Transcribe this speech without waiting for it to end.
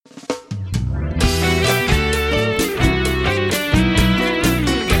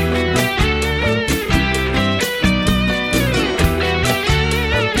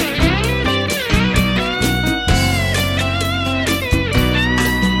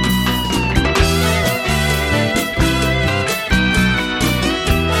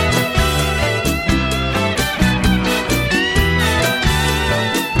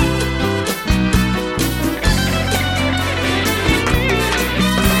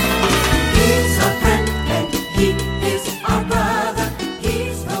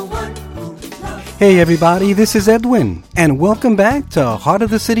Hey everybody, this is Edwin, and welcome back to Heart of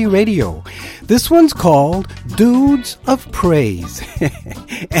the City Radio. This one's called Dudes of Praise.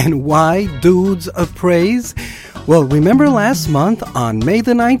 And why Dudes of Praise? Well, remember last month on May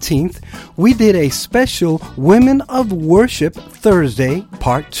the 19th, we did a special Women of Worship Thursday,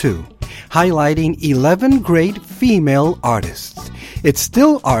 Part 2, highlighting 11 great female artists. It's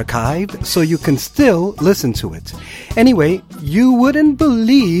still archived, so you can still listen to it. Anyway, you wouldn't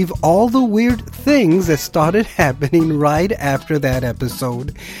believe all the weird things that started happening right after that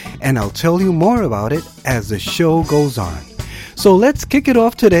episode, and I'll tell you more about it as the show goes on. So let's kick it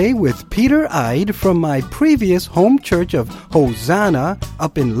off today with Peter Ide from my previous home church of Hosanna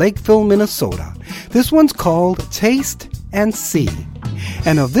up in Lakeville, Minnesota. This one's called Taste and See.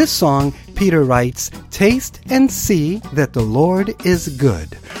 And of this song, Peter writes, "Taste and see that the Lord is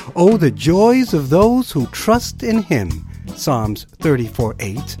good. Oh, the joys of those who trust in Him." Psalms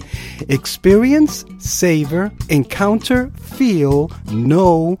 34:8. Experience, savor, encounter, feel,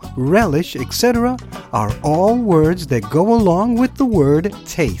 know, relish, etc. are all words that go along with the word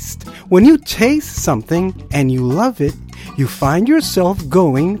taste. When you taste something and you love it, you find yourself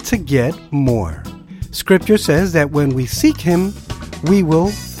going to get more. Scripture says that when we seek Him, we will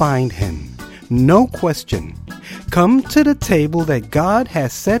find Him. No question. Come to the table that God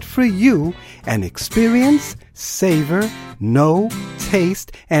has set for you and experience, savor, know,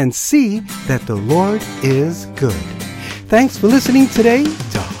 taste, and see that the Lord is good. Thanks for listening today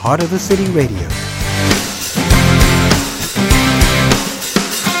to Heart of the City Radio.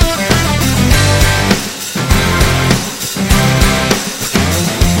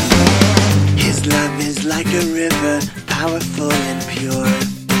 His love is like a river, powerful and pure.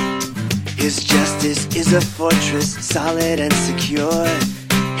 His justice is a fortress, solid and secure.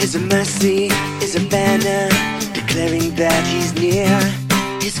 His mercy is a banner, declaring that He's near.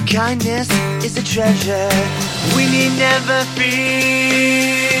 His kindness is a treasure we need never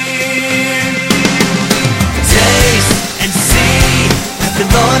fear. Taste and see that the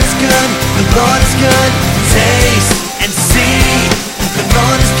Lord is good, the Lord is good. Taste and see that the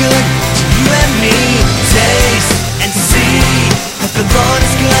Lord is good to you and me. Taste and see that the Lord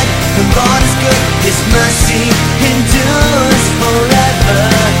is good, the Lord is good. His mercy endures forever.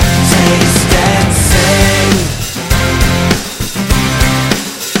 Taste and see.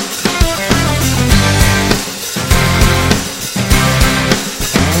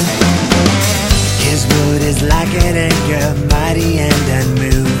 His word is like an anchor, mighty and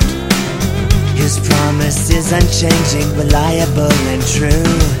unmoved. His promise is unchanging, reliable and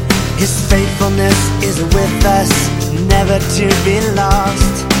true. His faithfulness is with us, never to be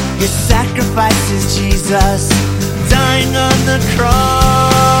lost. His sacrifice is Jesus, dying on the cross.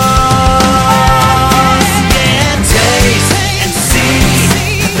 Yeah, taste and see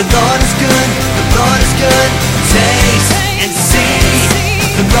that the Lord is good, the Lord is good. Taste and see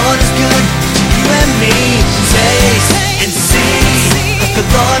that the Lord is good to you and me. Taste and see that the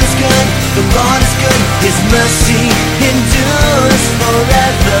Lord is good, the Lord is good. His mercy endures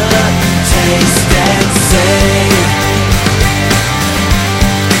forever. Taste and see.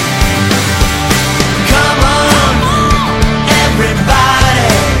 Come on,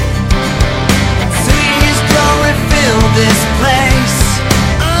 everybody, see His glory fill this place.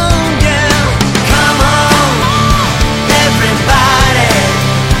 Oh yeah, come on, everybody,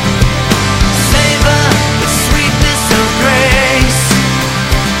 savor the sweetness of grace.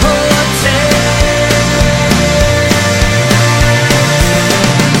 Oh,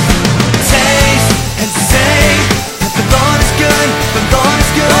 taste and say that the Lord is good, the Lord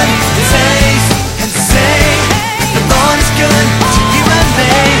is good. Taste and say that the Lord is good to you and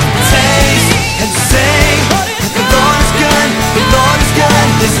me. Taste and say that the Lord is good, the Lord is good.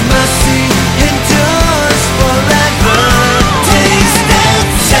 His mercy endures forever. Taste and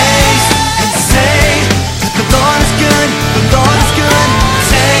say that the Lord is good, the Lord is good.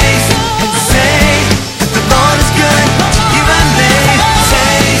 Taste and say that the Lord is good to you and me.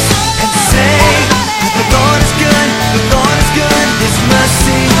 Taste and say that the Lord is good, the Lord is good. His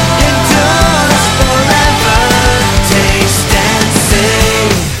mercy endures forever. Taste and see.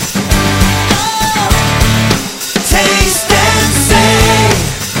 Taste and see.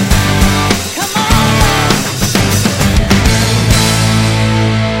 Come on.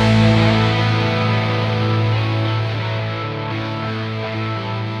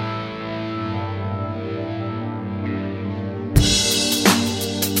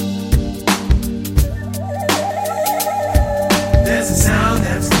 There's a sound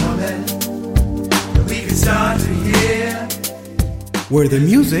that's coming that we can start to hear. Where the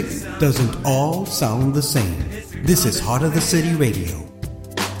music doesn't all sound the same. This is Heart of the City Radio.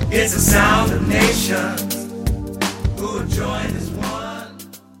 It's the sound of nations who have joined as one.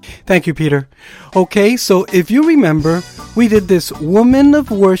 Thank you, Peter. Okay, so if you remember, we did this Woman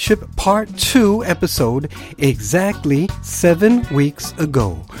of Worship Part 2 episode exactly 7 weeks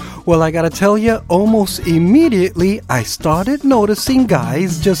ago. Well, I gotta tell you, almost immediately I started noticing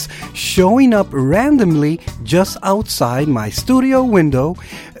guys just showing up randomly just outside my studio window.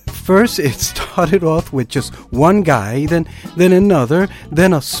 First, it started off with just one guy, then another,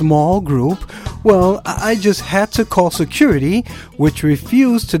 then a small group. Well, I just had to call security, which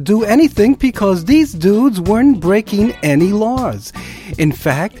refused to do anything because these dudes weren't breaking any laws. In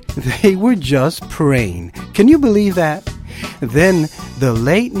fact, they were just praying. Can you believe that? Then the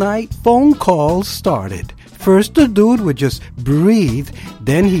late night phone calls started. First, the dude would just breathe,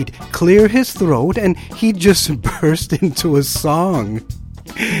 then he'd clear his throat, and he'd just burst into a song.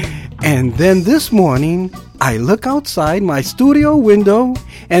 And then this morning, I look outside my studio window,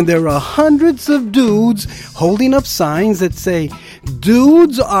 and there are hundreds of dudes holding up signs that say,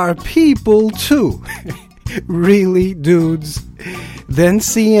 "Dudes are people too." Really, dudes? Then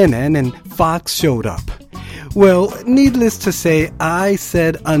CNN and Fox showed up. Well, needless to say, I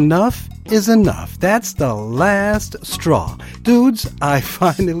said enough is enough. That's the last straw. Dudes, I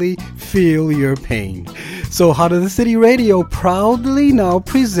finally feel your pain. So Heart of the City Radio proudly now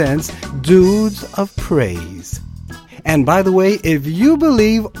presents Dudes of Praise. And by the way, if you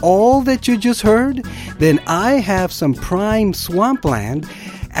believe all that you just heard, then I have some prime swampland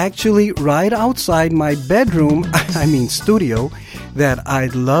actually right outside my bedroom, studio, that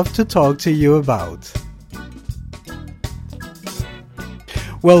I'd love to talk to you about.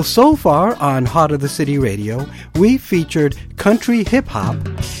 Well, so far on Heart of the City Radio, we featured country hip-hop,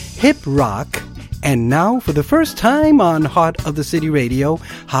 hip rock, and now for the first time on Heart of the City Radio,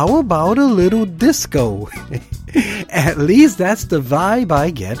 how about a little disco? At least that's the vibe I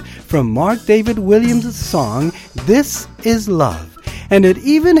get from Mark David Williams' song, This Is Love. And it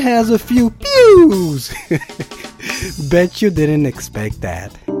even has a few pews. Bet you didn't expect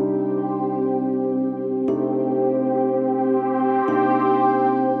that.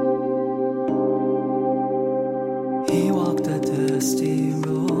 He walked a dusty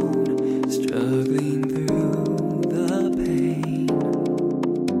road, struggling through the pain.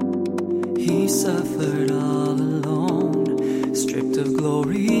 He suffered all alone, stripped of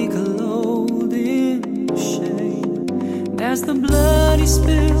glory, clothed in shame. As the blood he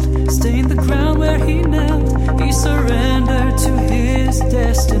spilled stained the ground where he knelt, he surrendered to his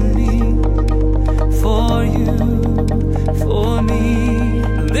destiny. For you, for me,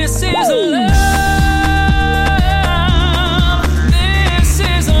 this is love.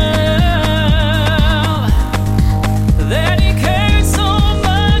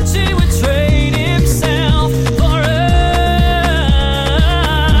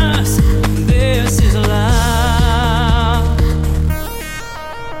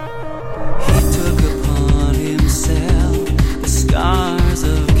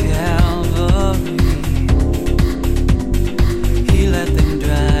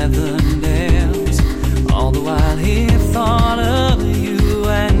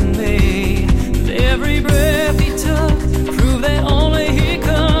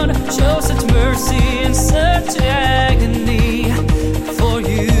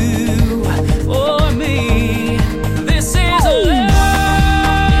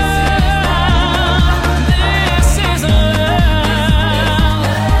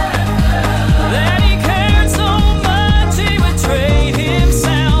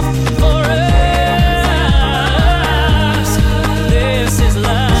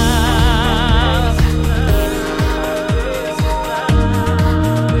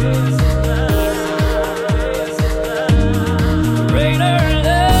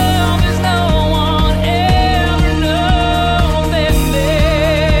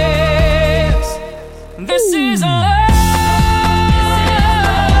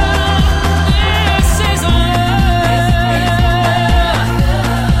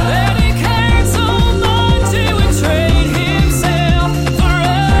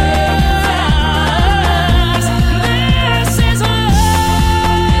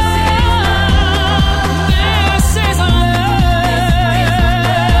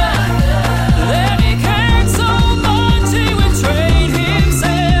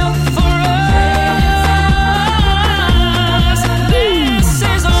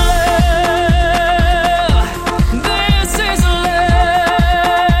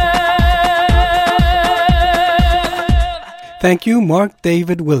 Thank you, Mark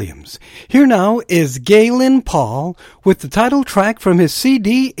David Williams. Here now is Galen Paul with the title track from his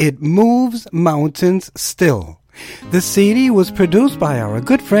CD, It Moves Mountains Still. This CD was produced by our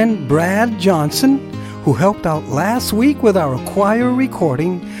good friend Brad Johnson, who helped out last week with our choir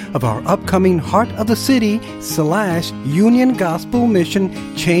recording of our upcoming Heart of the City / Union Gospel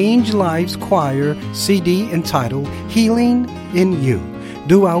Mission Change Lives Choir CD entitled Healing in You,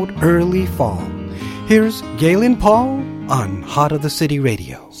 due out early fall. Here's Galen Paul on Heart of the City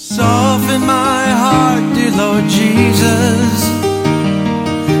Radio. Soften my heart, dear Lord Jesus.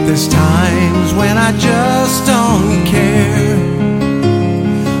 There's times when I just don't care.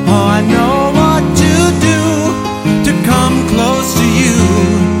 Oh, I know what to do to come close to you,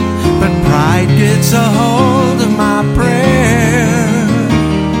 but pride gets a hold of my prayer.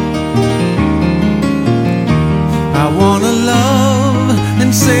 I want to love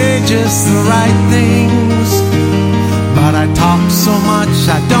and say just the right things, but I talk so much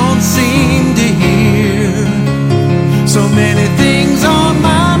I don't seem to hear. So many things on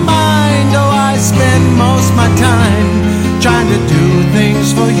my mind, oh, I spend most my time trying to do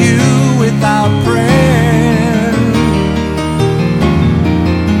things for you without prayer.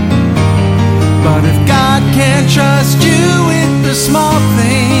 But if God can't trust you with the small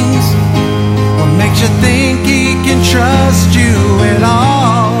things, what makes you think He can trust you at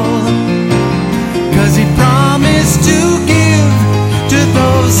all? 'Cause He promised to give to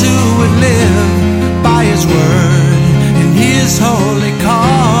those who would live by His word in His holy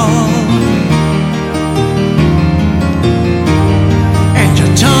call. And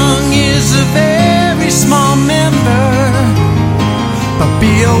your tongue is a very small member, but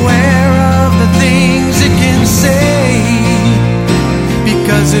be aware of the things it can say,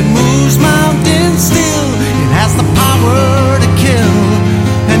 because it moves mountains still. It has the power to kill,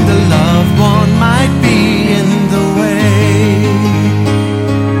 and a loved one might be in the way.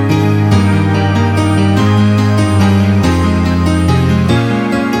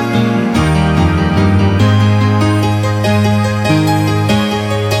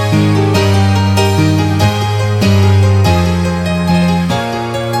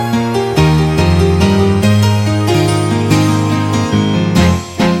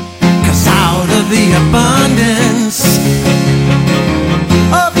 The abundance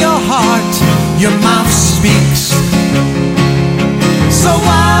of your heart, your mouth speaks. So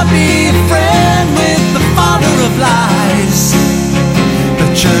why be a friend with the father of lies? The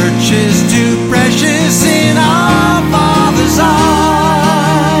church is too precious in our Father's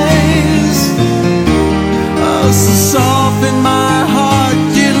eyes. Oh, so soften my heart,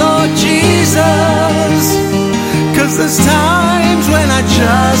 dear Lord Jesus, 'cause there's times when I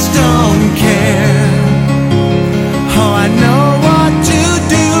just don't care. Oh, I know what to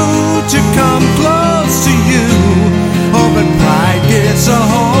do to come close to you. Oh, but pride gets a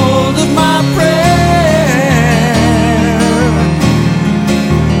hold of my prayer.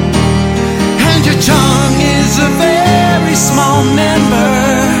 And your tongue is a very small member.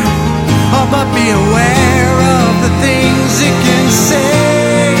 Oh, but be aware of the things it can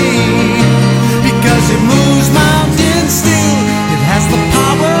say, because it moves mountains still. It has the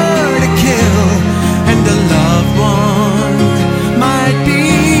power to kill, and a loved one might be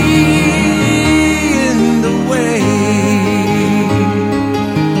in the way.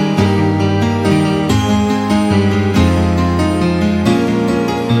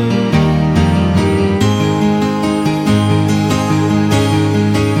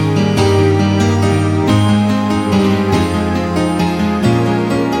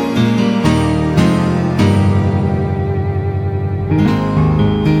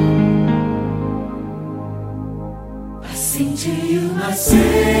 I sing to you, my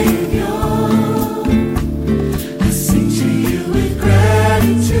Savior. I sing to you with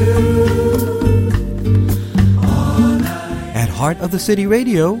gratitude. All night At Heart of the City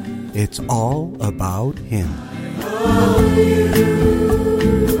Radio, it's all about Him.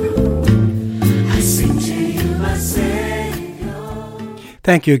 I sing to you, my Savior.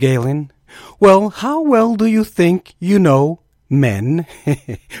 Thank you, Galen. Well, how well do you think you know men?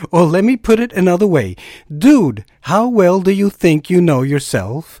 Or let me put it another way. Dude, how well do you think you know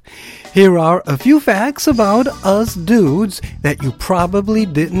yourself? Here are a few facts about us dudes that you probably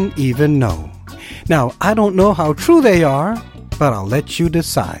didn't even know. Now, I don't know how true they are, but I'll let you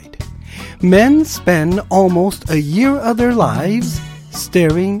decide. Men spend almost a year of their lives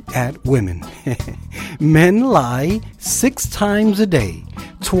staring at women. Men lie 6 times a day,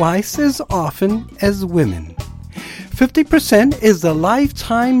 twice as often as women. 50% is the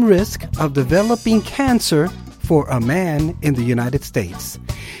lifetime risk of developing cancer for a man in the United States.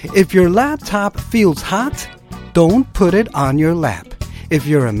 If your laptop feels hot, don't put it on your lap. If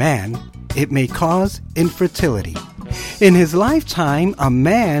you're a man, it may cause infertility. In his lifetime, a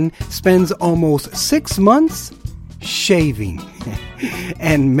man spends almost 6 months shaving.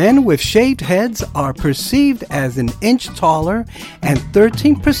 And men with shaved heads are perceived as an inch taller and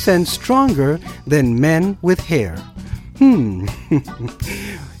 13% stronger than men with hair.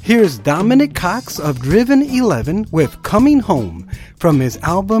 Here's Dominic Cox of Driven 11 with Coming Home from his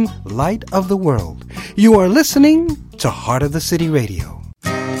album Light of the World. You are listening to Heart of the City Radio.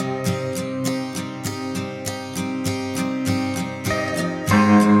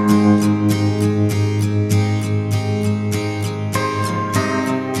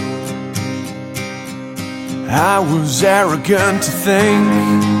 I was arrogant to think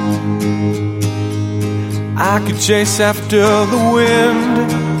I could chase after the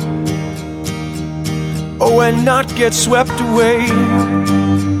wind, oh, and not get swept away.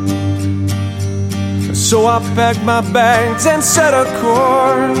 So I packed my bags and set a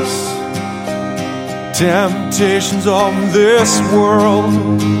course. Temptations of this world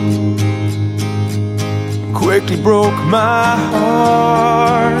quickly broke my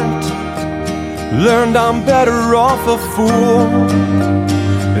heart. Learned I'm better off a fool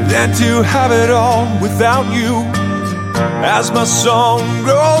than to have it all without you. As my song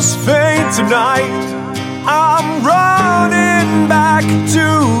grows faint tonight, I'm running back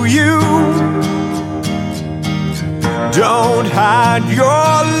to you. Don't hide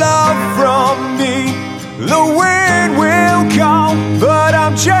your love from me. The wind will come, but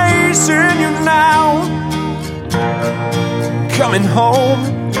I'm chasing you now. Coming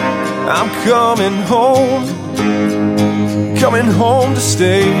home, I'm coming home, coming home to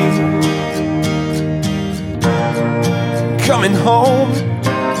stay. Coming home,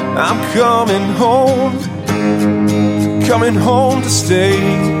 I'm coming home, coming home to stay.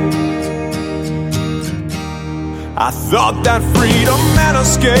 I thought that freedom and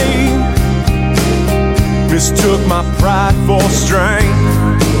escape mistook my pride for strength.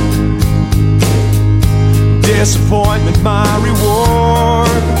 Disappointment my reward.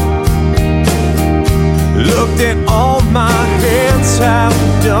 Looked at all my hands have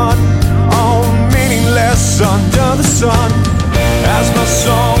done, all meaningless under the sun. As my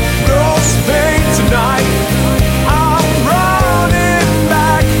song grows faint tonight, I'm running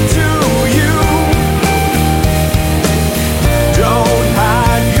back to you. Don't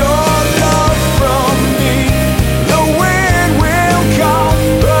hide your love from me. The wind will come,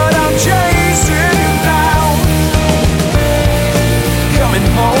 but I'm chasing you now. Coming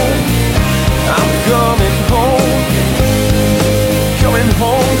home, I'm coming home, coming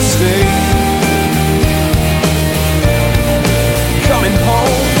home to stay. Coming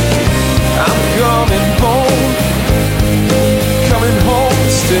home, I'm coming home, coming home to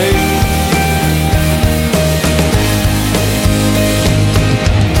stay.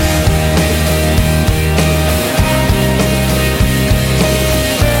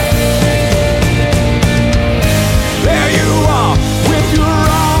 There you are, with your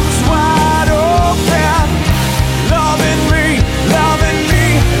arms wide open, loving me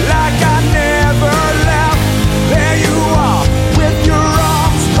like I never left. There you are, with your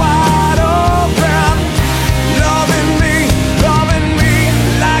arms wide open, loving me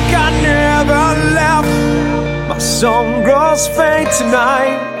like I never left. My song grows faint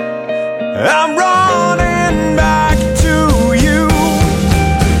tonight, I'm running back to you.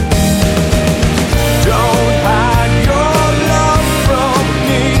 Don't hide your love from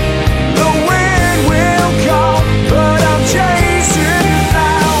me. The wind will come, but I'm chasing you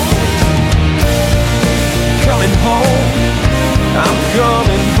now. Coming home, I'm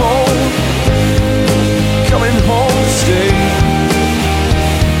coming home, coming home to stay.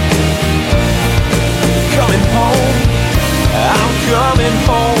 Coming home, I'm coming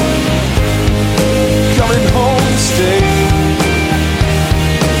home, coming home to stay.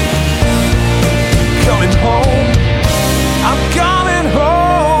 Coming home, I'm coming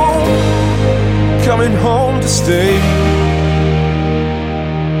home, coming home to stay.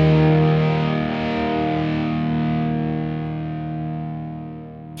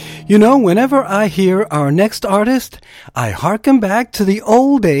 You know, whenever I hear our next artist, I hearken back to the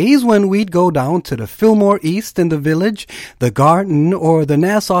old days when we'd go down to the Fillmore East in the Village, the Garden, or the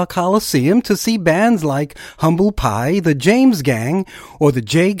Nassau Coliseum to see bands like Humble Pie, the James Gang, or the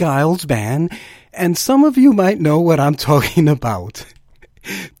Jay Giles Band, and some of you might know what I'm talking about.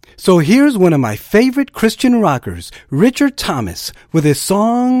 So here's one of my favorite Christian rockers, Richard Thomas, with his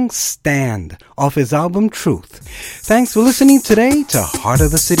song Stand off his album Truth. Thanks for listening today to Heart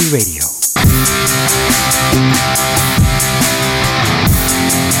of the City Radio.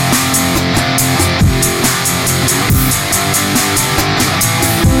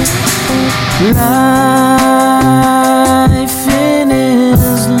 Life in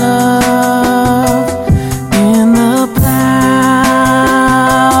His love, in the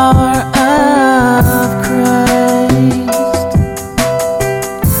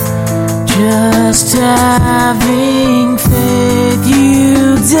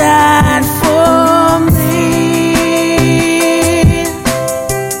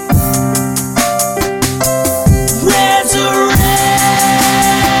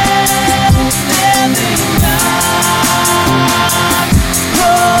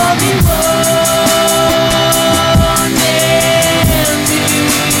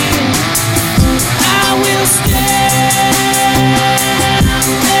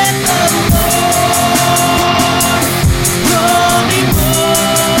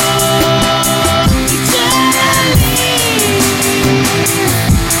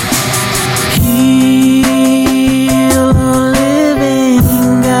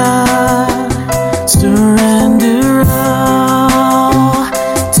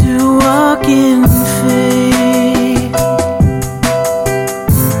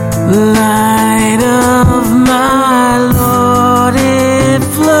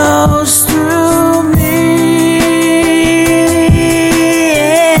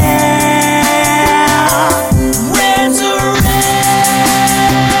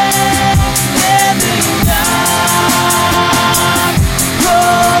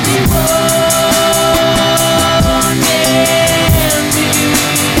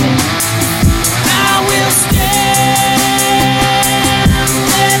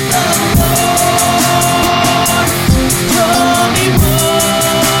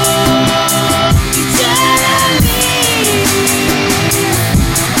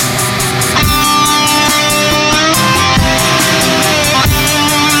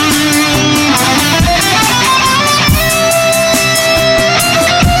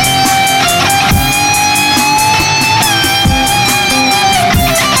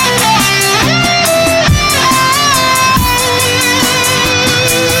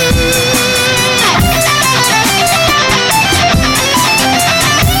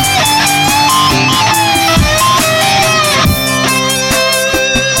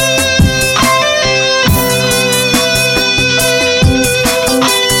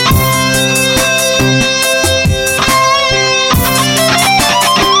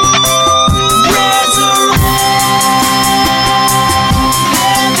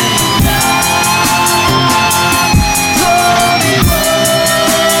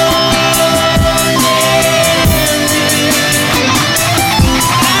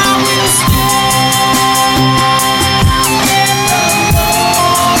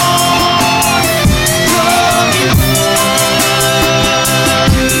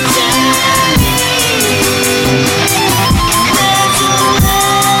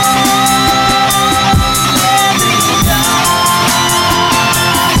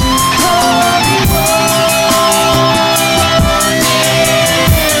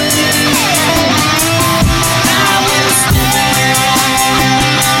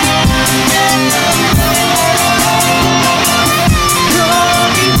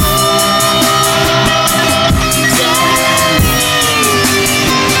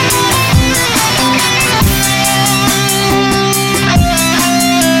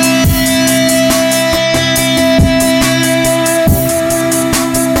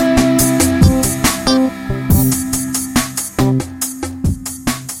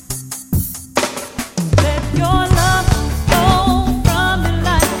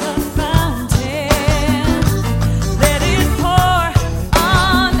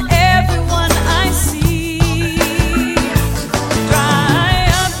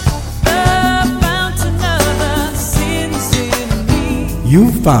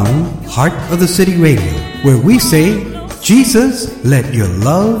found Heart of the City Radio, where we say, Jesus, let your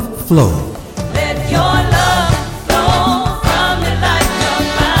love flow. Let your love flow from me like a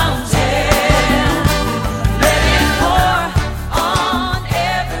fountain. Let it pour on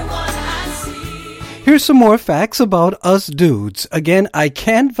everyone I see. Here's some more facts about us dudes. Again, I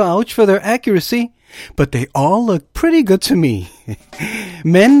can't vouch for their accuracy, but they all look pretty good to me.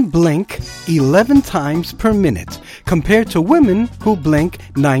 Men blink 11 times per minute, compared to women who blink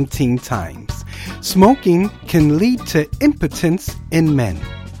 19 times. Smoking can lead to impotence in men.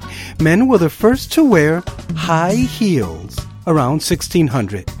 Men were the first to wear high heels around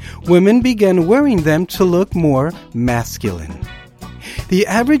 1600. Women began wearing them to look more masculine. The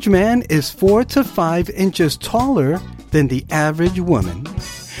average man is 4 to 5 inches taller than the average woman.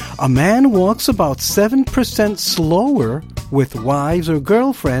 A man walks about 7% slower with wives or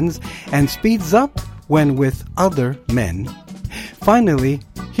girlfriends and speeds up when with other men. Finally,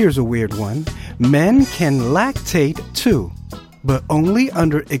 here's a weird one. Men can lactate too, but only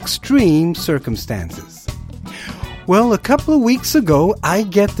under extreme circumstances. Well, a couple of weeks ago, I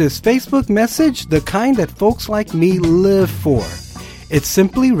get this Facebook message, the kind that folks like me live for. It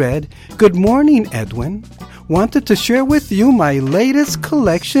simply read, "Good morning, Edwin. Wanted to share with you my latest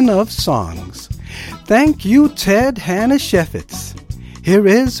collection of songs. Thank you, Ted Hanna-Sheffitz. Here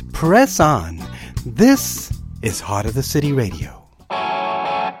is Press On. This is Heart of the City Radio."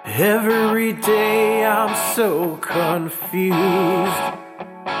 Every day I'm so confused.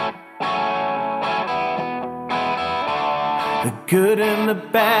 The good and the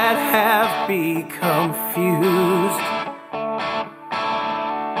bad have become fused.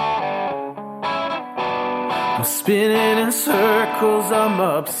 I'm spinning in circles, I'm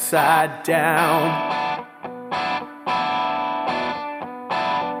upside down.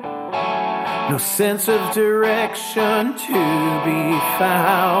 No sense of direction to be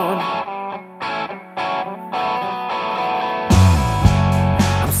found.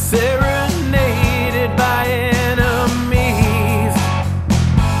 I'm serenaded by enemies.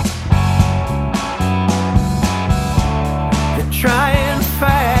 They're trying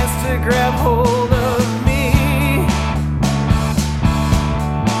fast to grab hold of me.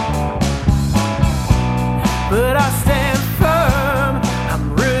 But I stand firm, I'm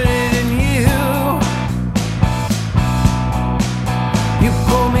rooted in you. You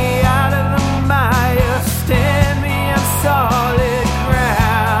pull me out of the mire, stand me on solid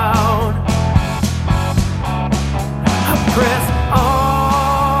ground.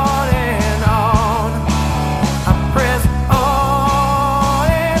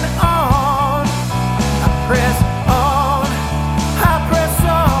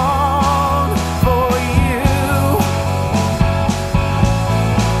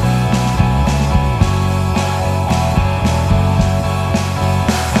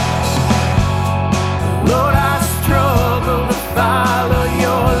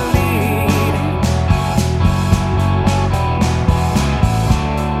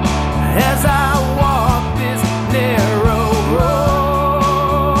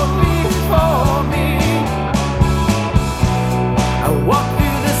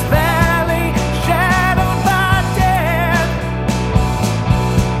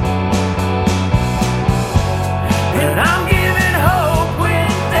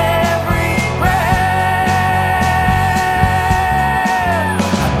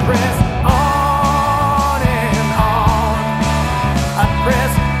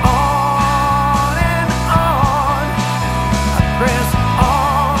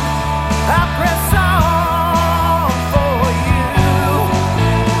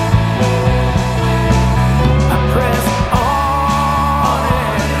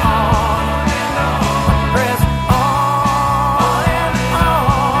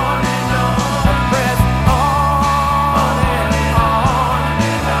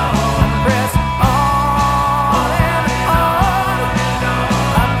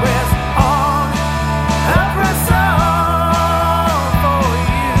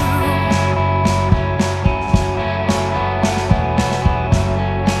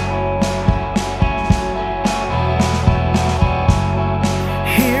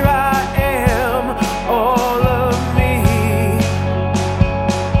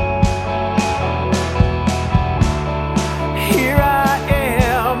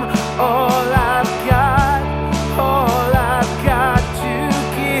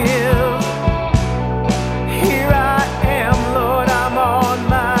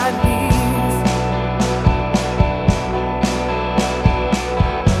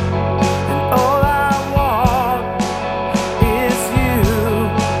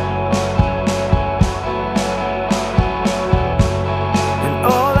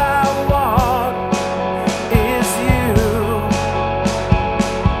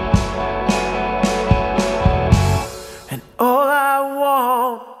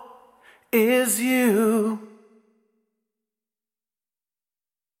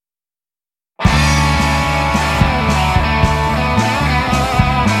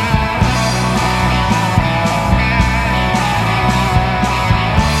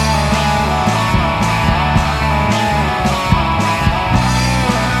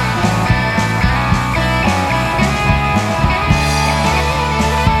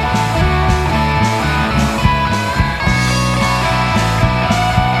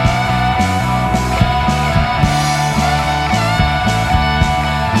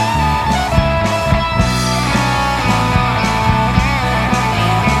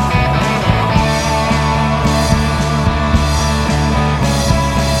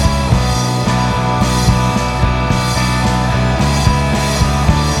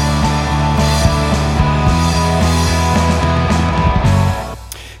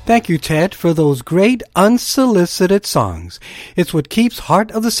 Thank you, Ted, for those great unsolicited songs. It's what keeps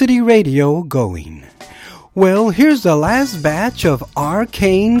Heart of the City Radio going. Well, here's the last batch of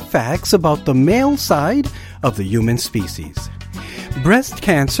arcane facts about the male side of the human species. Breast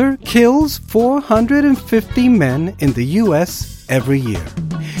cancer kills 450 men in the U.S. every year.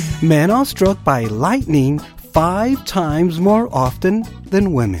 Men are struck by lightning 5 times more often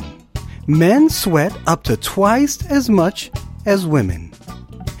than women. Men sweat up to twice as much as women.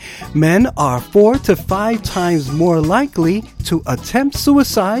 Men are 4 to 5 times more likely to attempt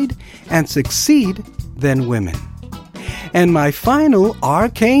suicide and succeed than women. And my final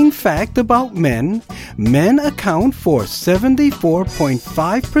arcane fact about men account for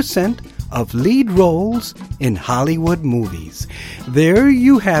 74.5% of lead roles in Hollywood movies. There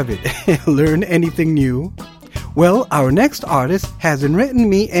you have it. Learn anything new? Well, our next artist hasn't written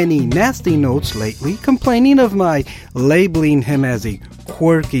me any nasty notes lately complaining of my labeling him as a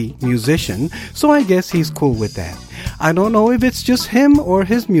quirky musician, so I guess he's cool with that. I don't know if it's just him or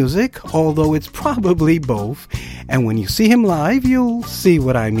his music, although it's probably both, and when you see him live, you'll see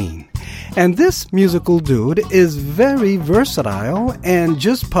what I mean. And this musical dude is very versatile and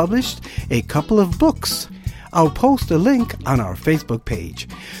just published a couple of books. I'll post a link on our Facebook page.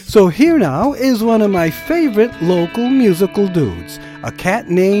 So here now is one of my favorite local musical dudes, a cat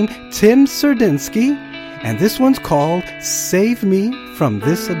named Tim Serdinsky, and this one's called Save Me From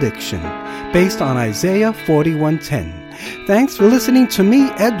This Addiction, based on Isaiah 41:10. Thanks for listening to me,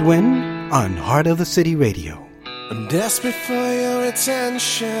 Edwin, on Heart of the City Radio. I'm desperate for your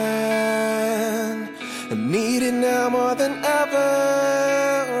attention. I need it now more than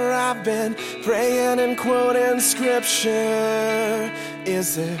ever. I've been praying and quoting scripture.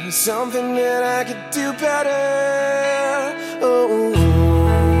 Is there something that I could do better? Oh,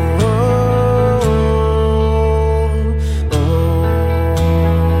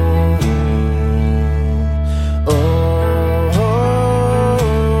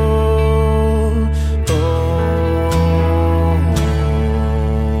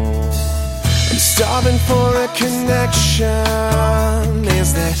 starving for a connection.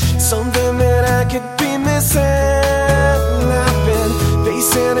 Is there something that I could be missing? I've been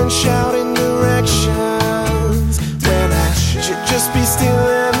pacing and shouting directions when I should just be still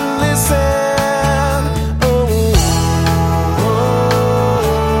and listen. Oh,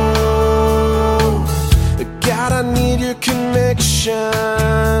 God, I need your connection.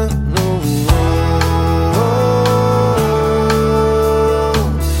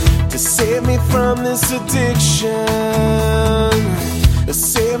 Save me from this addiction.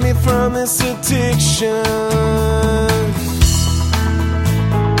 Save me from this addiction.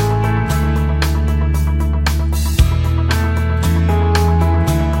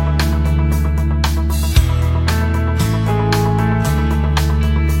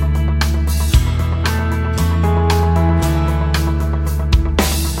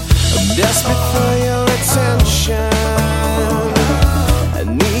 I'm desperate for your attention.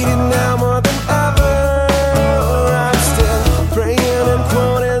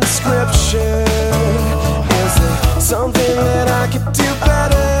 Something that I could do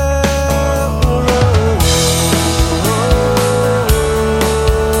better.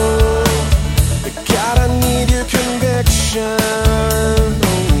 God, I need your conviction.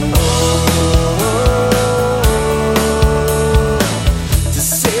 To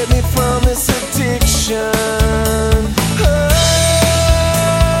save me from this addiction.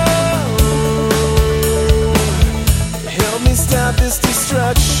 Help me stop this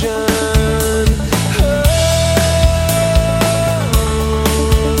destruction.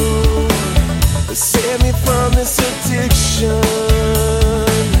 Save me from this addiction.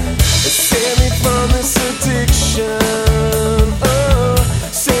 Save me from this addiction. Oh,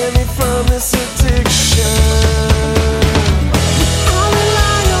 save me from this addiction. I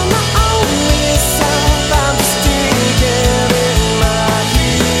rely on my only self. I'm just digging in my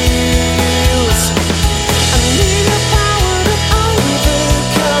heels. I need your power to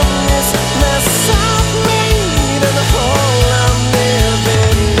overcome this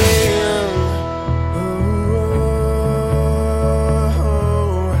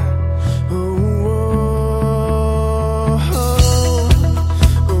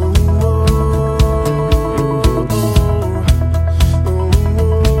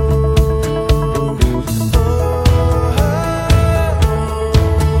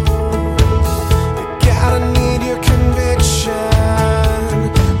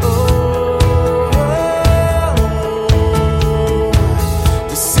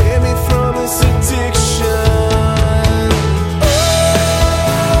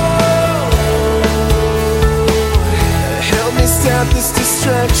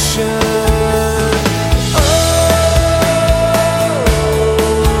distraction. Oh,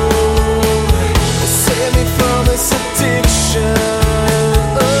 save me from this addiction.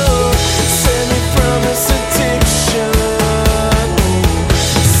 Oh, save me from this addiction.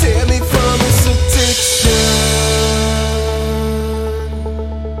 Save me from this addiction.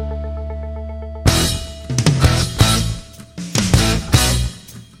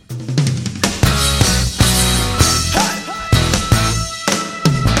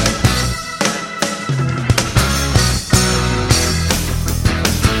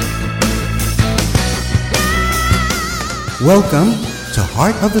 Welcome to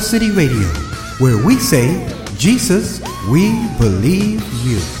Heart of the City Radio, where we say, Jesus, we believe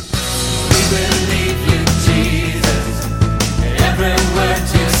you. We believe you, Jesus, every word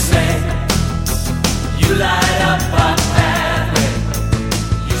you say. You light up our pathway.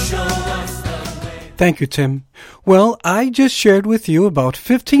 You show us the way. Thank you, Tim. Well, I just shared with you about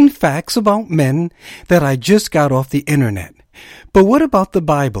 15 facts about men that I just got off the internet. But what about the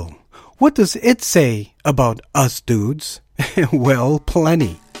Bible? What does it say about us dudes? Well,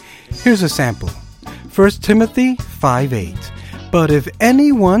 plenty. Here's a sample. 1 Timothy 5:8. But if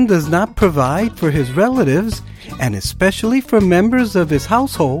anyone does not provide for his relatives, and especially for members of his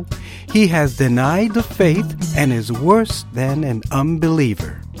household, he has denied the faith and is worse than an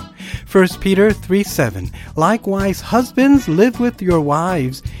unbeliever. 1 Peter 3:7. Likewise, husbands, live with your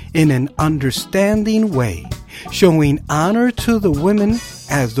wives in an understanding way, showing honor to the women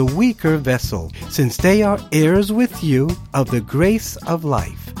as the weaker vessel, since they are heirs with you of the grace of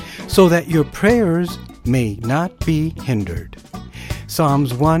life, so that your prayers may not be hindered.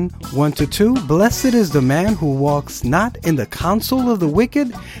 Psalms 1:1-2. Blessed is the man who walks not in the counsel of the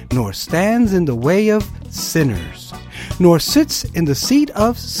wicked, nor stands in the way of sinners, nor sits in the seat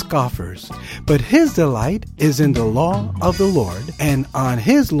of scoffers. But his delight is in the law of the Lord, and on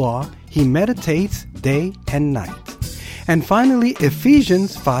his law he meditates day and night. And finally,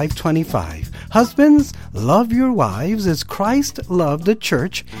 Ephesians 5:25. Husbands, love your wives as Christ loved the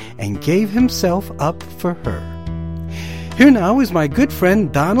church and gave himself up for her. Here now is my good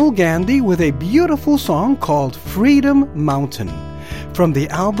friend Donald Gandy with a beautiful song called Freedom Mountain from the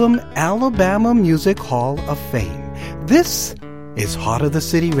album Alabama Music Hall of Fame. This is Heart of the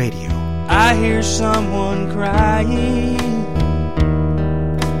City Radio. I hear someone crying.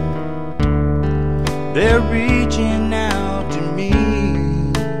 They're reaching out to me.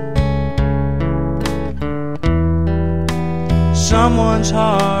 Someone's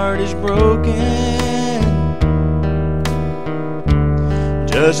heart is broken.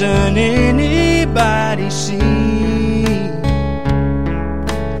 Doesn't anybody see?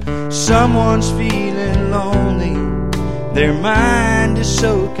 Someone's feeling lonely. Their mind is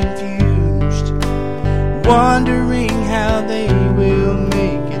so confused, wondering how they will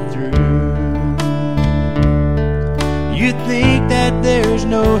make it through. You think that there's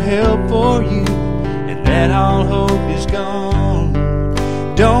no help for you and that all hope is gone.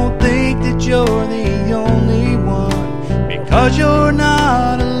 Don't think that you're the only one, because you're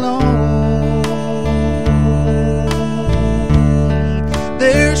not alone.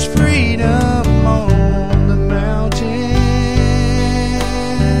 There's freedom on the mountain.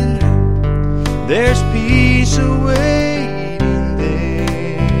 There's peace awaiting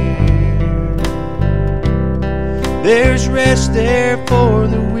there. There's rest there for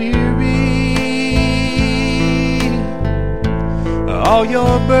the weary. All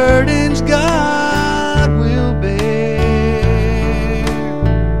your burdens God will bear.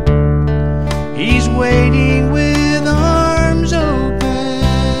 He's waiting with arms open.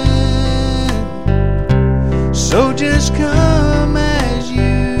 So just come as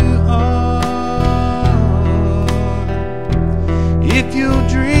you are. If you'll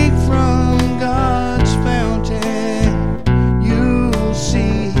drink from God's fountain, you'll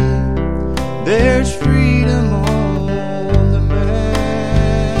see there's freedom on the mountain.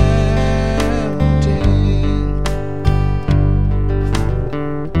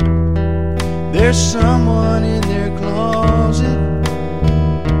 There's someone in their closet,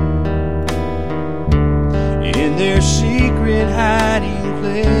 in their secret hiding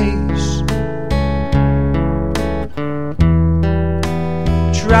place,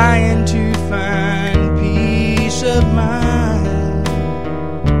 trying to find peace of mind,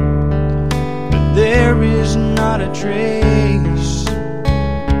 but there is not a trace.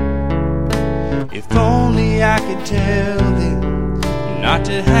 If only I could tell them not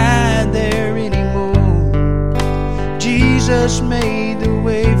to hide there anymore. Jesus made the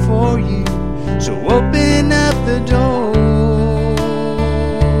way for you, so open up the door.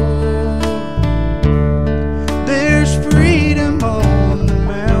 There's freedom on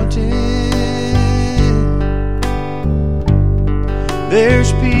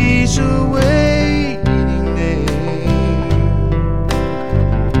there's peace awaiting there.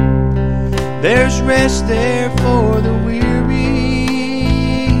 There's rest there for the weary.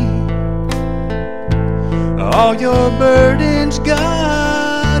 All your burdens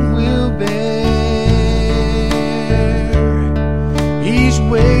God will bear. He's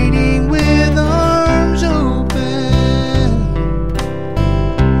waiting with arms open.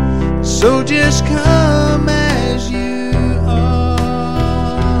 So just come as you are.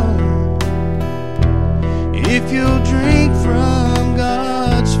 If you'll drink from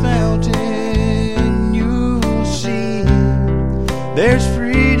God's fountain, you'll see there's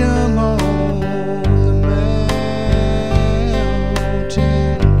freedom on the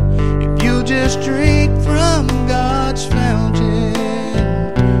mountain. If you just drink from God's fountain,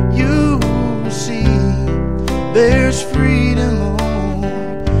 you'll see there's freedom on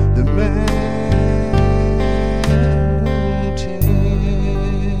the mountain.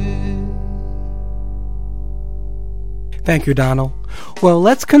 Thank you, Donald. Well,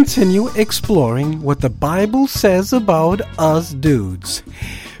 let's continue exploring what the Bible says about us dudes.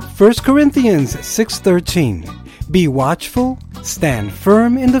 1 Corinthians 6:13. Be watchful, stand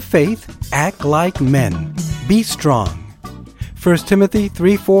firm in the faith, act like men, be strong. 1 Timothy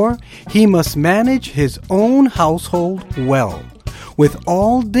 3:4. He must manage his own household well, with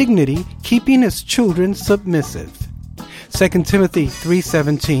all dignity, keeping his children submissive. 2 Timothy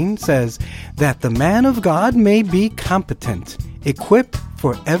 3:17 says that the man of God may be competent, equipped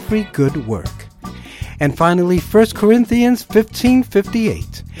for every good work. And finally, 1 Corinthians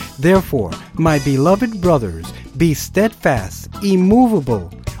 15:58. Therefore, my beloved brothers, be steadfast,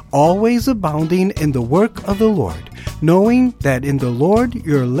 immovable, always abounding in the work of the Lord, knowing that in the Lord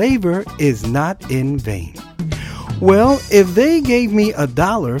your labor is not in vain. Well, if they gave me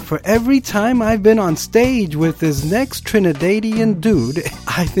 $1 for every time I've been on stage with this next Trinidadian dude,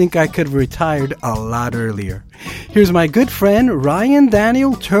 I think I could have retired a lot earlier. Here's my good friend Ryan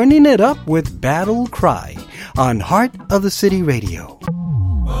Daniel turning it up with Battle Cry on Heart of the City Radio.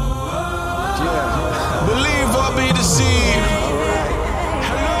 Believe or be deceived.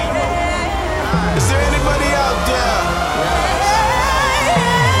 Hello? Is there anybody out there?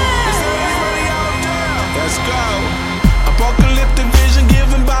 Is there anybody out there? Let's go. Apocalyptic vision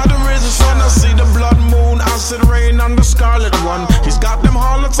given by the risen sun. I see the blood moon, acid rain on the scarlet one. He's got them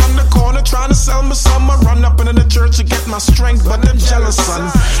harlots on the corner trying to sell me some. I run up into the church to get my strength, but them jealous, son.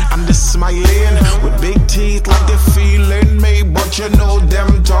 And they smiling with big teeth like they feeling me, but you know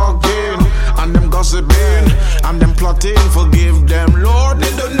them talking and them gossiping and them plotting. Forgive them, Lord,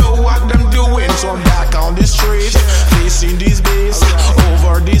 they don't know what them doing. So I'm back on the street, facing these beasts,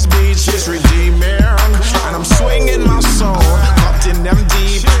 over these beaches, redeeming. And I'm swinging my sword, cutting them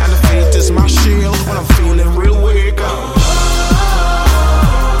deep, and the faith is my shield when I'm feeling real weak.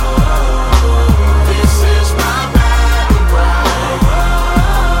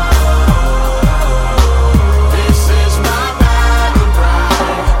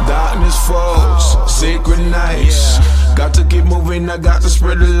 Sacred nights, got to keep moving, I got to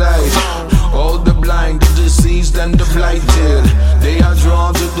spread the light. All the blind, the diseased and the blighted, they are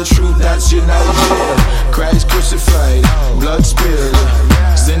drawn to the truth that's united. Christ crucified, blood spilled,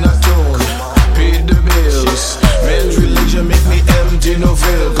 sin atoned, paid the bills. Men's religion make me empty, no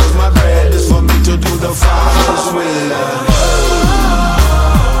fill, cause my bread is for me to do the Father's will.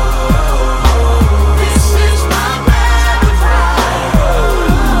 This is my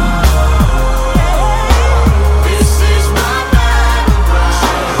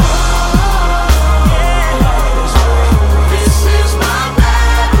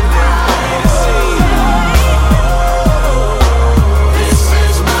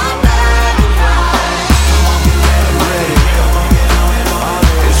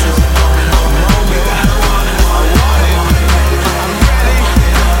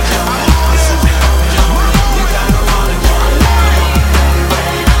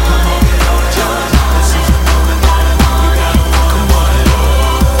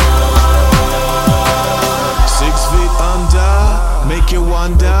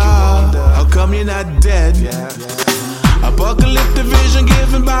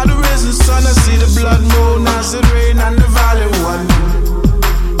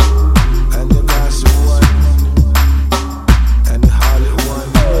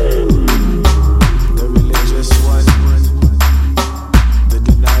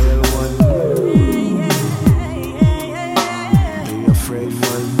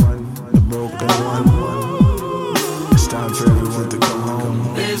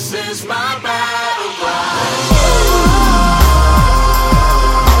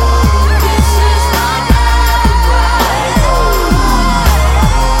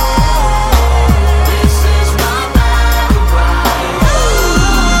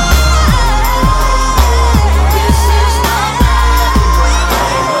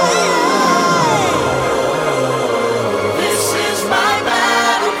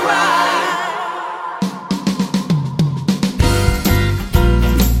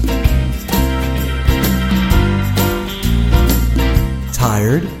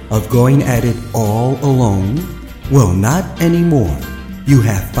of going at it all alone? Well, not anymore. You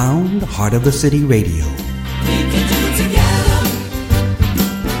have found Heart of the City Radio.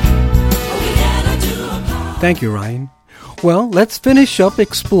 Thank you, Ryan. Well, let's finish up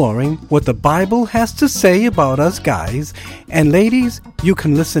exploring what the Bible has to say about us guys, and ladies, you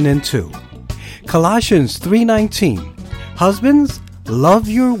can listen in too. Colossians 3:19. Husbands, love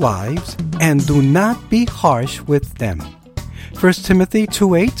your wives and do not be harsh with them. 1 Timothy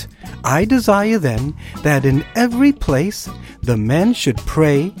 2:8. I desire then that in every place the men should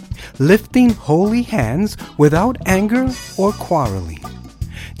pray, lifting holy hands without anger or quarreling.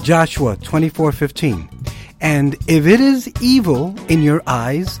 Joshua 24:15. And if it is evil in your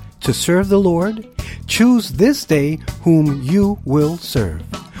eyes to serve the Lord, choose this day whom you will serve,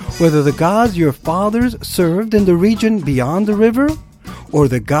 whether the gods your fathers served in the region beyond the river, or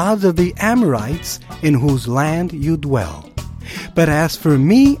the gods of the Amorites in whose land you dwell. But as for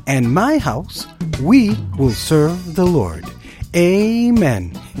me and my house, we will serve the Lord.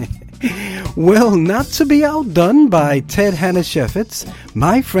 Amen. Well, not to be outdone by Ted Hanna-Sheffitz,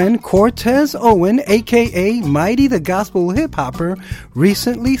 my friend Cortez Owen, a.k.a. Mighty the Gospel Hip Hopper,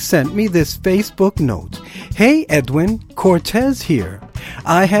 recently sent me this Facebook note. Hey Edwin, Cortez here.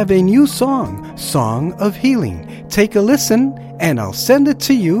 I have a new song, Song of Healing. Take a listen, and I'll send it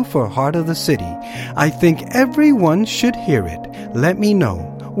to you for Heart of the City. I think everyone should hear it. Let me know.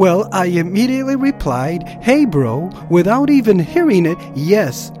 Well, I immediately replied, hey bro, without even hearing it,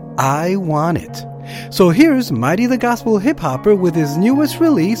 yes, I want it. So here's Mighty the Gospel Hip Hopper with his newest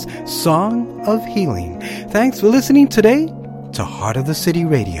release, Song of Healing. Thanks for listening today to Heart of the City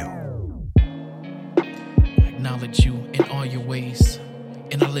Radio. I acknowledge you in all your ways,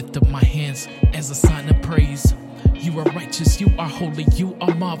 and I lift up my hands as a sign of praise. You are righteous, you are holy, you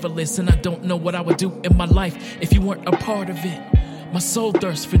are marvelous, and I don't know what I would do in my life if you weren't a part of it. My soul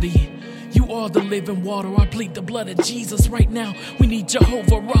thirsts for thee. You are the living water. I plead the blood of Jesus right now. We need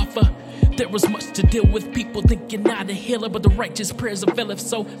Jehovah Rapha. There is much to deal with, people thinking not a healer, but the righteous prayers availeth.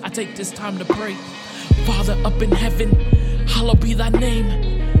 So I take this time to pray. Father up in heaven, hallowed be thy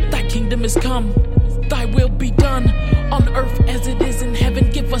name. Thy kingdom is come, thy will be done on earth as it is in heaven.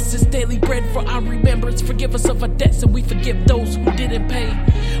 Give us this daily bread for our remembrance. Forgive us of our debts and we forgive those who didn't pay.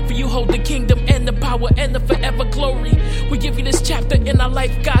 For you hold the kingdom and the power and the forever glory. We give you this chapter in our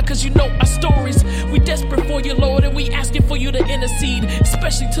life, God, cause you know our stories. We desperate for you, Lord, and we asking for you to intercede,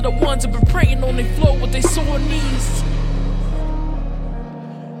 especially to the ones who've been praying on their floor with their sore knees.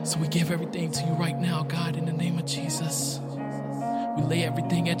 So we give everything to you right now, God, in the name of Jesus. We lay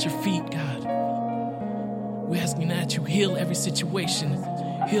everything at your feet, God. We're asking that you heal every situation,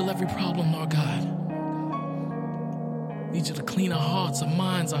 heal every problem, Lord God. Need you to clean our hearts, our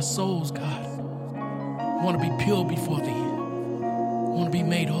minds, our souls, God. We want to be pure before thee. We want to be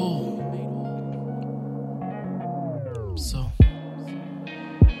made whole. So,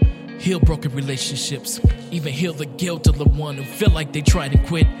 heal broken relationships. Even heal the guilt of the one who feel like they tried to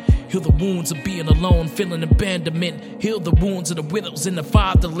quit. Heal the wounds of being alone, feeling abandonment. Heal the wounds of the widows and the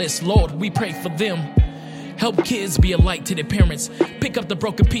fatherless. Lord, we pray for them. Help kids be a light to their parents. Pick up the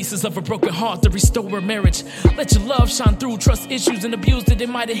broken pieces of a broken heart to restore a marriage. Let your love shine through trust issues and abuse that they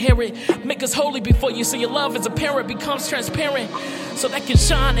might inherit. Make us holy before you so your love as a parent becomes transparent. So that can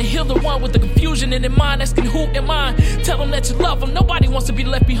shine and heal the one with the confusion in their mind, asking who am I? Tell them that you love them. Nobody wants to be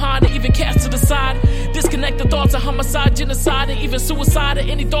left behind or even cast to the side. Disconnect the thoughts of homicide, genocide, and even suicide, or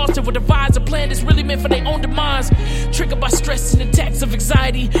any thoughts that would devise a plan that's really meant for their own demise. Triggered by stress and attacks of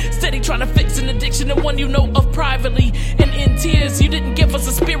anxiety. Steady trying to fix an addiction, the one you know of privately. And in tears, you didn't give us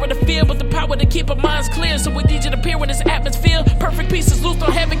a spirit of fear, but the power to keep our minds clear. So we need you to appear in this atmosphere. Perfect peace is loose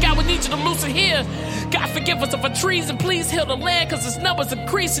on heaven, God, we need you to loosen here. God, forgive us of our treason, please heal the land, cause its numbers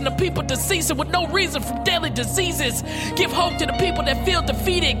increasing, the people deceasing with no reason from deadly diseases. Give hope to the people that feel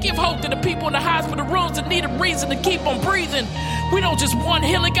defeated. Give hope to the people in the hospital rooms that need a reason to keep on breathing. We don't just want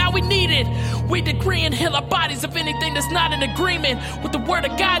healing, God, we need it. We decree and heal our bodies of anything that's not in agreement with the word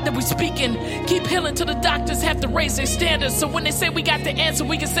of God that we're speaking. Keep healing till the doctors have to raise their standards. So when they say we got the answer,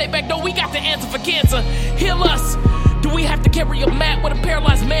 we can say back, no, we got the answer for cancer. Heal us. Do we have to carry a mat with a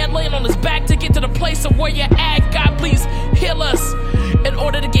paralyzed man laying on his back to get to the place of where you're at? God, please heal us. In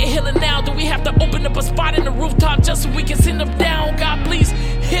order to get healing now, do we have to open up a spot in the rooftop just so we can send them down? God, please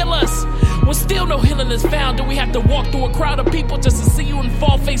heal us. When still no healing is found, do we have to walk through a crowd of people just to see you and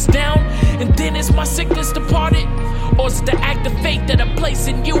fall face down? And then is my sickness departed? Or is it the act of faith that I place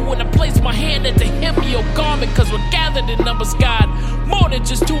in you when I place my hand into him, your garment? Cause we're gathered in numbers, God, more than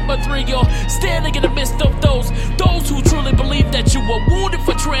just 2 or 3. You're standing in the midst of those who truly believe that you were wounded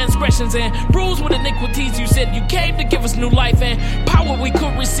for transgression. transgressions and bruised with iniquities. You said you came to give us new life and power. We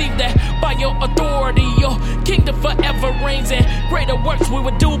could receive that by your authority. Your kingdom forever reigns, and greater works we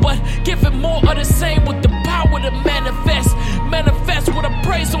would do, but give it more of the same with the power to manifest. Manifest with a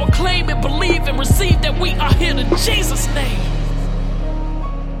praise, so acclaim and believe and receive that we are here in Jesus' name.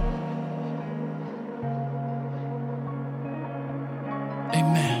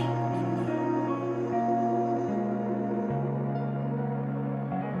 Amen.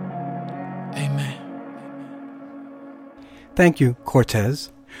 Amen. Thank you,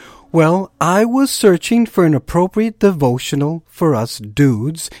 Cortez. Well, I was searching for an appropriate devotional for us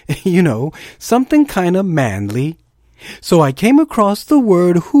dudes, you know, something kind of manly. So I came across the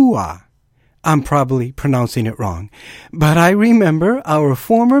word hua. I'm probably pronouncing it wrong, but I remember our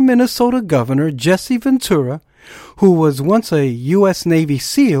former Minnesota governor, Jesse Ventura, who was once a U.S. Navy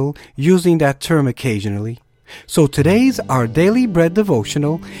SEAL, using that term occasionally. So today's Our Daily Bread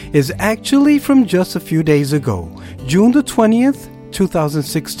devotional is actually from just a few days ago, June the 20th,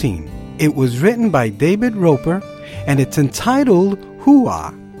 2016. It was written by David Roper, and it's entitled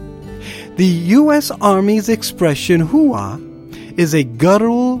Hua. The U.S. Army's expression hua is a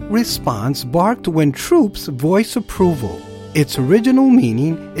guttural response barked when troops voice approval. Its original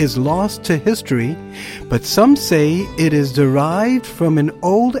meaning is lost to history, but some say it is derived from an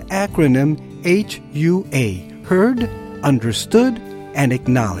old acronym HUA, heard, understood, and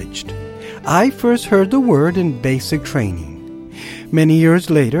acknowledged. I first heard the word in basic training. Many years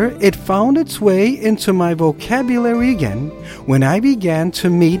later, it found its way into my vocabulary again when I began to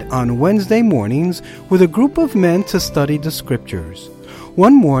meet on Wednesday mornings with a group of men to study the scriptures.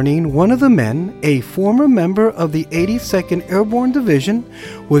 One morning, one of the men, a former member of the 82nd Airborne Division,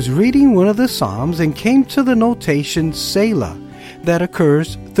 was reading one of the Psalms and came to the notation Selah that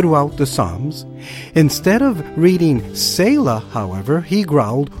occurs throughout the Psalms. Instead of reading Selah, however, he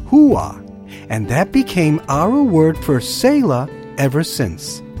growled hua, and that became our word for Selah ever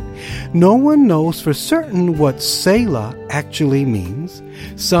since. No one knows for certain what Selah actually means.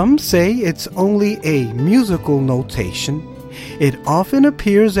 Some say it's only a musical notation. It often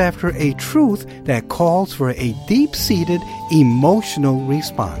appears after a truth that calls for a deep-seated emotional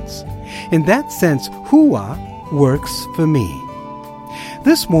response. In that sense, hua works for me.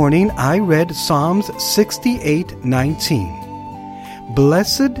 This morning I read Psalms 68:19.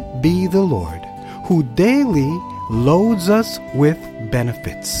 Blessed be the Lord, who daily loads us with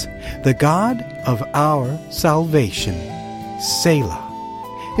benefits, the God of our salvation. Selah.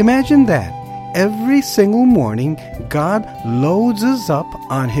 Imagine that. Every single morning, God loads us up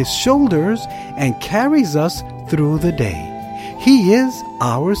on His shoulders and carries us through the day. He is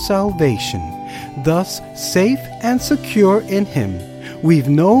our salvation. Thus, safe and secure in Him, we've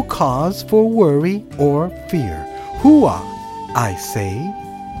no cause for worry or fear. Hua, I say.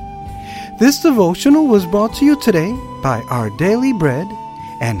 This devotional was brought to you today by Our Daily Bread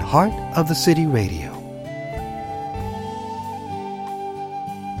and Heart of the City Radio.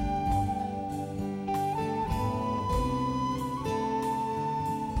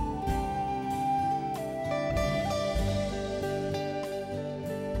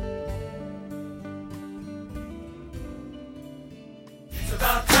 It's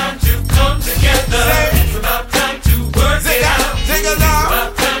about time to come together. It's about time to work it out. It's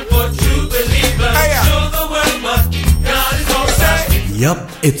about time for true believers. Show the world what God is all about. Yup,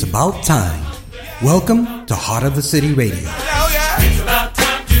 it's about time. Welcome to Heart of the City Radio. It's about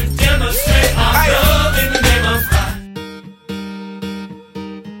time to demonstrate our love in the name of God.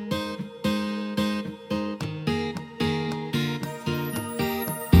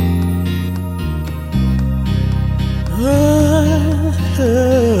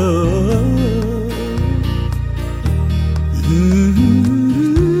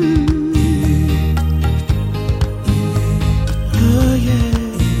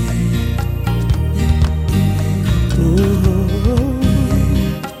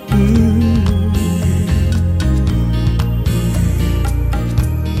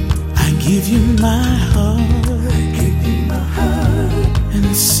 I give you my heart,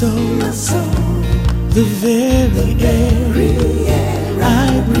 and soul, the very air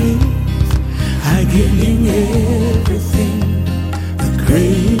I breathe. I give you everything, the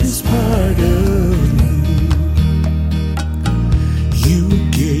greatest part of me. You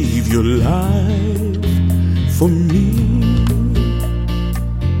gave your life for me.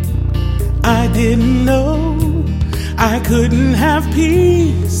 I didn't know I couldn't have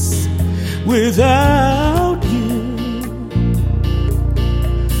peace without you.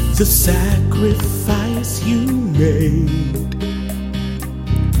 The sacrifice you made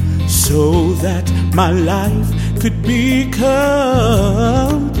so that my life could be complete.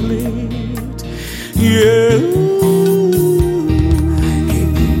 Yeah,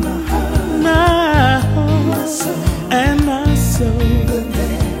 my heart and my soul.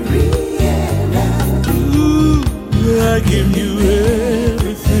 Ooh, I give you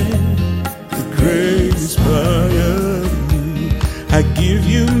everything, the greatest part of me. I give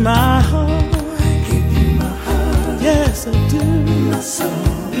you my heart. Yes, I do.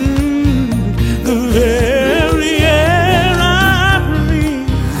 The very air I breathe,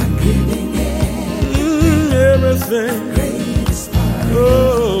 I'm giving everything.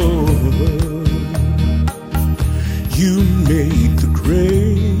 Oh, you made the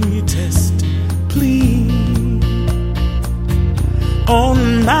greatest plea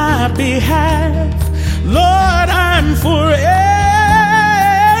on my behalf. Lord, I'm forever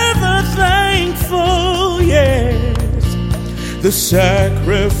thankful. Yes, the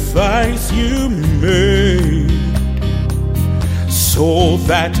sacrifice you made so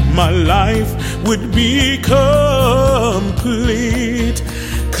that my life would be complete.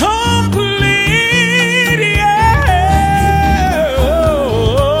 Complete, yeah.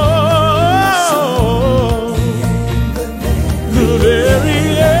 Oh, the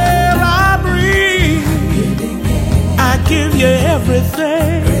very air I breathe, I give you everything.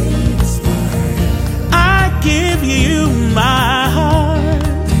 I give you my heart,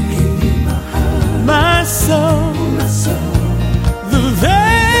 my soul, the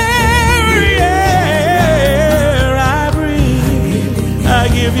very air I breathe. I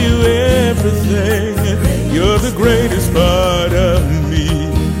give you everything. You're the greatest part of me.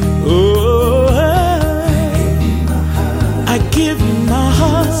 Oh, I give you my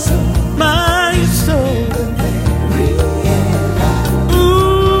heart, my soul.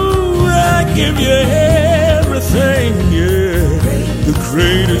 Ooh, I give you everything, yeah, the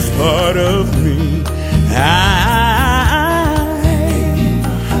greatest part of me. I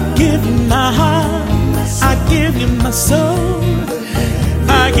give you my heart, I give you my soul,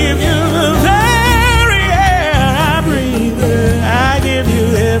 I give you the very air I breathe. I give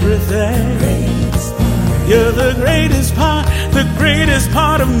you everything. You're the greatest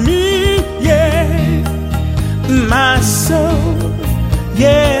part of me, yeah, my soul.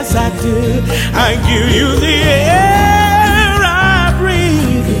 Yes, I do. I give you the air I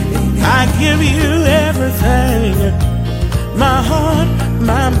breathe. I give you everything. My heart,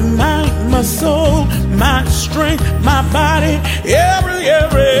 my mind, my soul, my strength, my body, everything.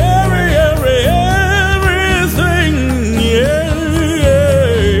 Yeah,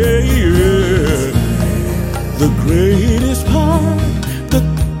 yeah, yeah. The greatest part, the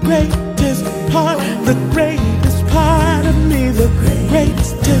greatest part, the greatest part of me, the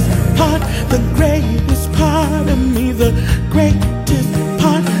greatest part, the greatest part of me, the greatest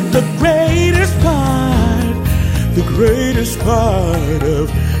part, the greatest part, the greatest part of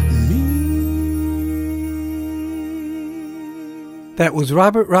me. That was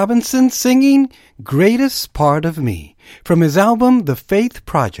Robert Robinson singing Greatest Part of Me from his album The Faith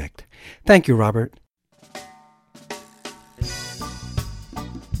Project. Thank you, Robert.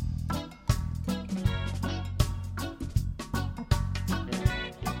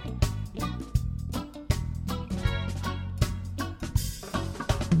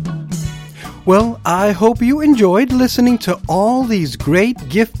 Well, I hope you enjoyed listening to all these great,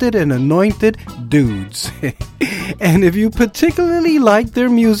 gifted, and anointed dudes. And if you particularly like their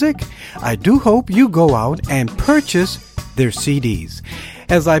music, I do hope you go out and purchase their CDs.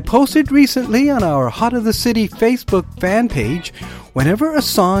 As I posted recently on our Heart of the City Facebook fan page, whenever a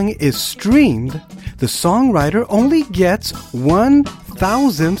song is streamed, the songwriter only gets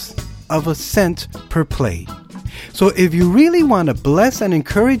 1/1000th of a cent per play. So if you really want to bless and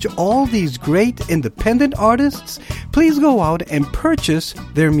encourage all these great independent artists, please go out and purchase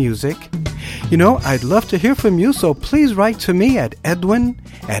their music. You know, I'd love to hear from you, so please write to me at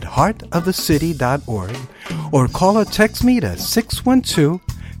edwin@heartofthecity.org or call or text me to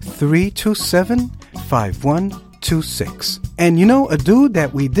 612-327-5126. And you know, a dude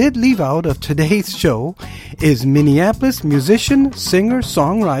that we did leave out of today's show is Minneapolis musician, singer,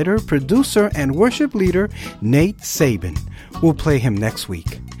 songwriter, producer, and worship leader Nate Sabin. We'll play him next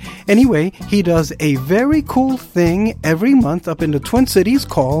week. Anyway, he does a very cool thing every month up in the Twin Cities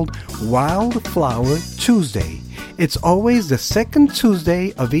called Wildflower Tuesday. It's always the second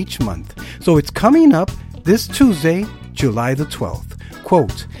Tuesday of each month. So it's coming up this Tuesday, July the 12th.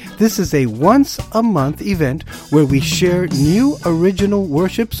 Quote, "This is a once-a-month event where we share new original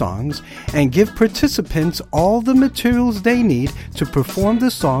worship songs and give participants all the materials they need to perform the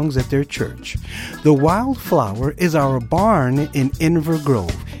songs at their church. The Wildflower is our barn in Inver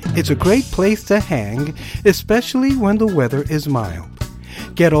Grove. It's a great place to hang, especially when the weather is mild.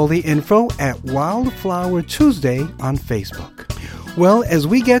 Get all the info at Wildflower Tuesday on Facebook." Well, as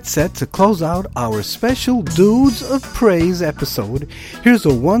we get set to close out our special Dudes of Praise episode, here's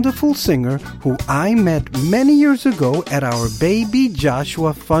a wonderful singer who I met many years ago at our Baby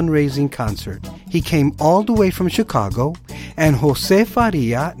Joshua fundraising concert. He came all the way from Chicago, and Jose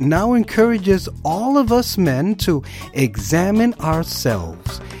Faria now encourages all of us men to examine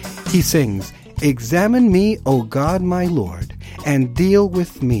ourselves. He sings, "Examine me, O God my Lord, and deal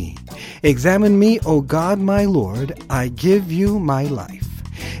with me. Examine me, O God my Lord, I give you my life.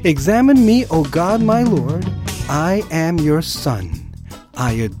 Examine me, O God my Lord, I am your son.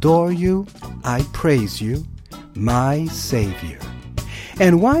 I adore you, I praise you, my Savior."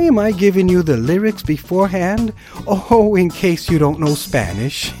 And why am I giving you the lyrics beforehand? Oh, in case you don't know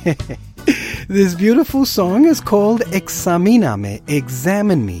Spanish. This beautiful song is called Examíname,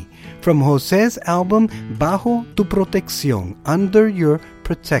 Examine Me, from Jose's album Bajo tu Protección, Under Your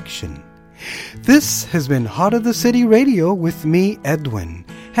Protection. This has been Heart of the City Radio with me, Edwin.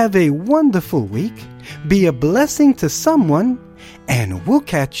 Have a wonderful week, be a blessing to someone, and we'll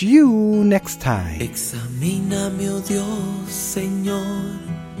catch you next time. Examíname, oh Dios, Señor,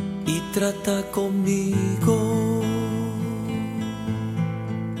 y trata conmigo.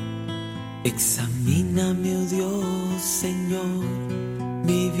 Examíname, oh Dios, Señor,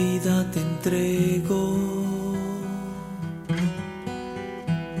 mi vida te entrego.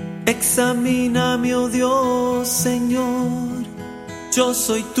 Examíname, oh Dios, Señor, yo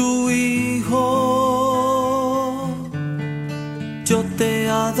soy tu hijo, yo te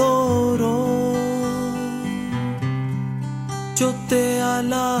adoro, yo te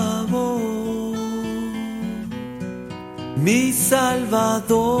alabo, mi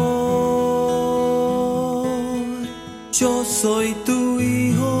Salvador, yo soy tu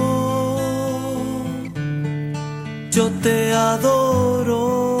hijo, yo te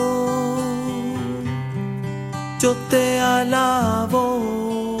adoro, yo te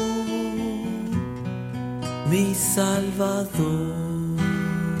alabo, mi Salvador.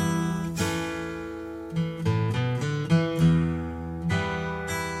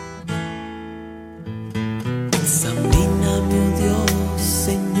 Examíname, oh Dios,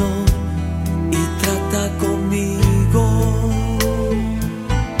 Señor, y trata conmigo.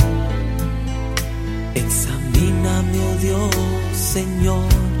 Examíname, oh Dios,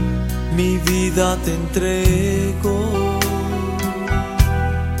 Señor, mi vida te entrego.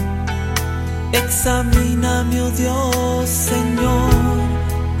 Examíname, oh Dios, Señor,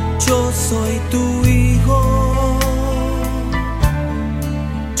 yo soy tu hijo,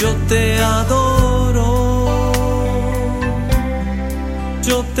 yo te adoro,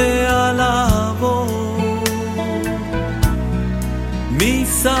 yo te alabo, mi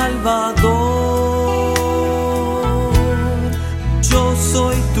Salvador, yo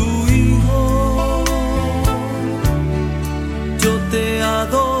soy tu hijo, yo te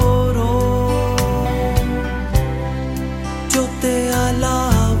adoro, yo te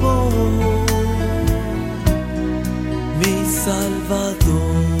alabo, mi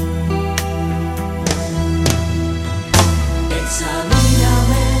Salvador.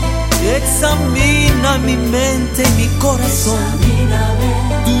 Examina mi mente y mi corazón. Examíname.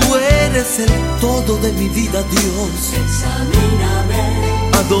 Tú eres el todo de mi vida, Dios. Examíname.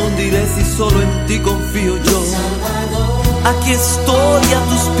 ¿A dónde iré si solo en ti confío yo? Salvador. Aquí estoy a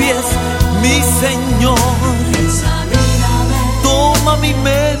tus pies, mi Señor. Examíname. Toma mi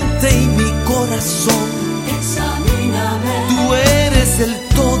mente y mi corazón. Examíname. Tú eres el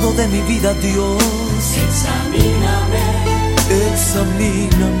todo de mi vida, Dios. Examíname.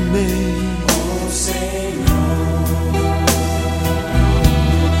 Examíname, oh Señor.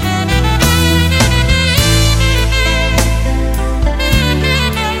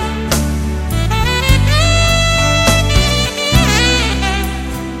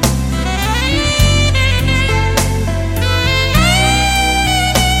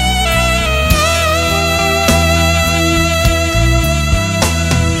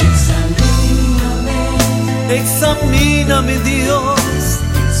 Examíname, Dios,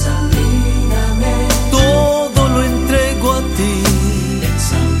 examíname, todo lo entrego a ti.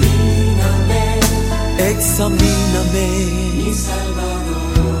 Examíname, examíname.